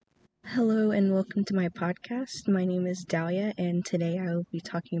Hello and welcome to my podcast. My name is Dahlia, and today I will be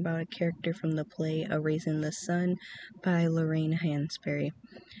talking about a character from the play A Raisin in the Sun by Lorraine Hansberry.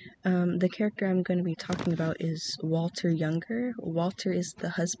 The character I'm going to be talking about is Walter Younger. Walter is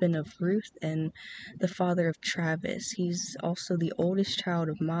the husband of Ruth and the father of Travis. He's also the oldest child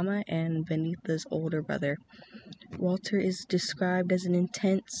of Mama and Benita's older brother. Walter is described as an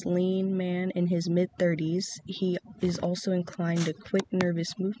intense, lean man in his mid-30s. He is also inclined to quick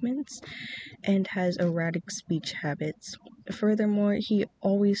nervous movements and has erratic speech habits. Furthermore, he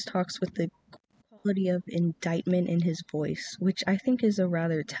always talks with the quality of indictment in his voice, which I think is a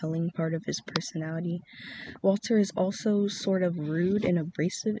rather telling part of his personality. Walter is also sort of rude and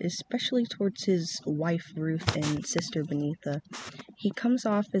abrasive, especially towards his wife Ruth and sister Benita. He comes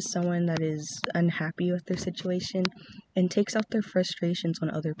off as someone that is unhappy with their situation and takes out their frustrations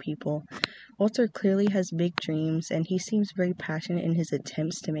on other people. Walter clearly has big dreams, and he seems very passionate in his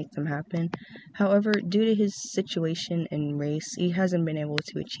attempts to make them happen. However, due to his situation and race, he hasn't been able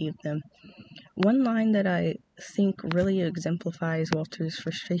to achieve them. One line that I think really exemplifies Walter's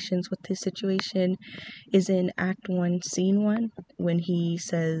frustrations with his situation is in Act 1, Scene 1, when he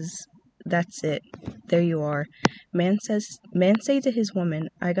says, "That's it. There you are. Man say to his woman,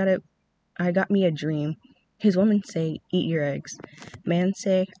 I got me a dream. His woman say, eat your eggs. Man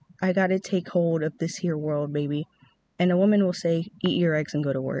say, I gotta take hold of this here world, baby. And a woman will say, eat your eggs and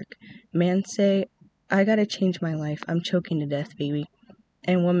go to work. Man say, I gotta change my life. I'm choking to death, baby.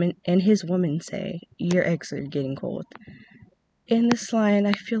 And his woman say, your eggs are getting cold." In this line,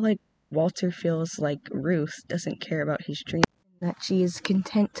 I feel like Walter feels like Ruth doesn't care about his dream, that she is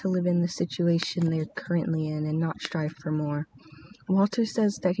content to live in the situation they're currently in and not strive for more. Walter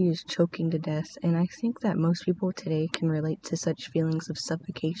says that he is choking to death, and I think that most people today can relate to such feelings of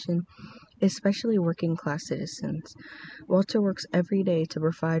suffocation, especially working class citizens. Walter works every day to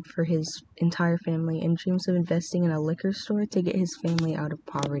provide for his entire family and dreams of investing in a liquor store to get his family out of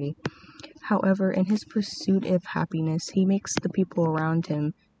poverty. However, in his pursuit of happiness, he makes the people around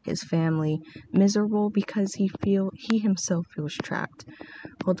him, his family, miserable because he himself feels trapped.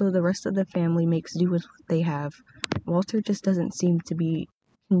 Although the rest of the family makes do with what they have, Walter just doesn't seem to be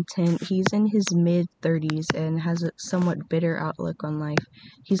content. He's in his mid-30s and has a somewhat bitter outlook on life.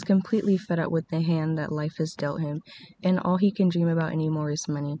 He's completely fed up with the hand that life has dealt him, and all he can dream about anymore is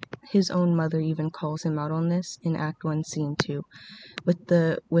money. His own mother even calls him out on this in Act 1, Scene 2,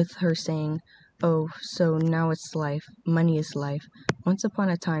 with her saying, "Oh, so now it's life. Money is life. Once upon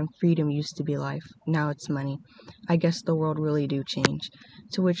a time, freedom used to be life. Now it's money. I guess the world really do change."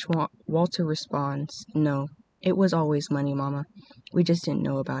 To which Walter responds, "No, it was always money, Mama. We just didn't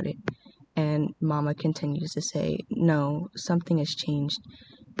know about it." And Mama continues to say, "No, something has changed.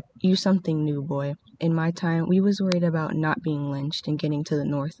 You something new, boy. In my time, we was worried about not being lynched and getting to the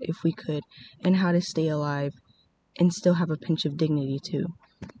north if we could, and how to stay alive and still have a pinch of dignity too."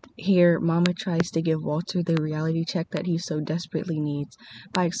 Here, Mama tries to give Walter the reality check that he so desperately needs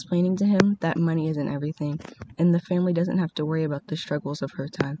by explaining to him that money isn't everything, and the family doesn't have to worry about the struggles of her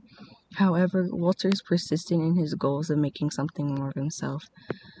time. However, Walter is persistent in his goals of making something more of himself.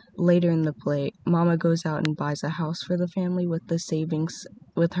 Later in the play, Mama goes out and buys a house for the family with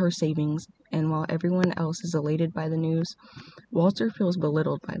her savings, and while everyone else is elated by the news, Walter feels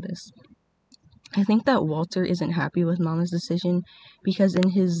belittled by this. I think that Walter isn't happy with Mama's decision because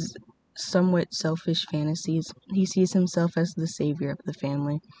in his somewhat selfish fantasies, he sees himself as the savior of the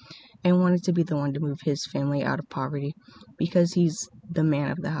family and wanted to be the one to move his family out of poverty because he's the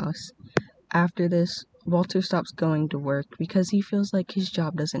man of the house. After this, Walter stops going to work because he feels like his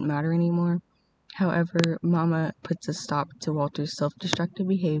job doesn't matter anymore. However, Mama puts a stop to Walter's self-destructive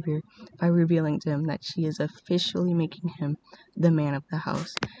behavior by revealing to him that she is officially making him the man of the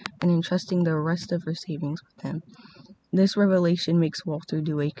house and entrusting the rest of her savings with him. This revelation makes Walter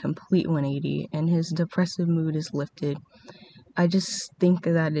do a complete 180, and his depressive mood is lifted. I just think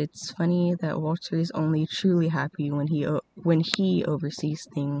that it's funny that Walter is only truly happy when he oversees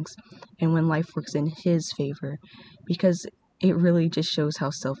things and when life works in his favor, because it really just shows how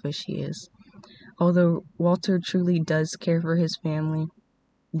selfish he is. Although Walter truly does care for his family,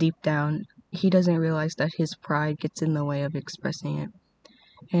 deep down, he doesn't realize that his pride gets in the way of expressing it.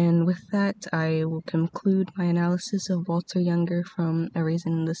 And with that, I will conclude my analysis of Walter Younger from A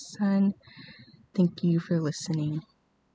Raisin in the Sun. Thank you for listening.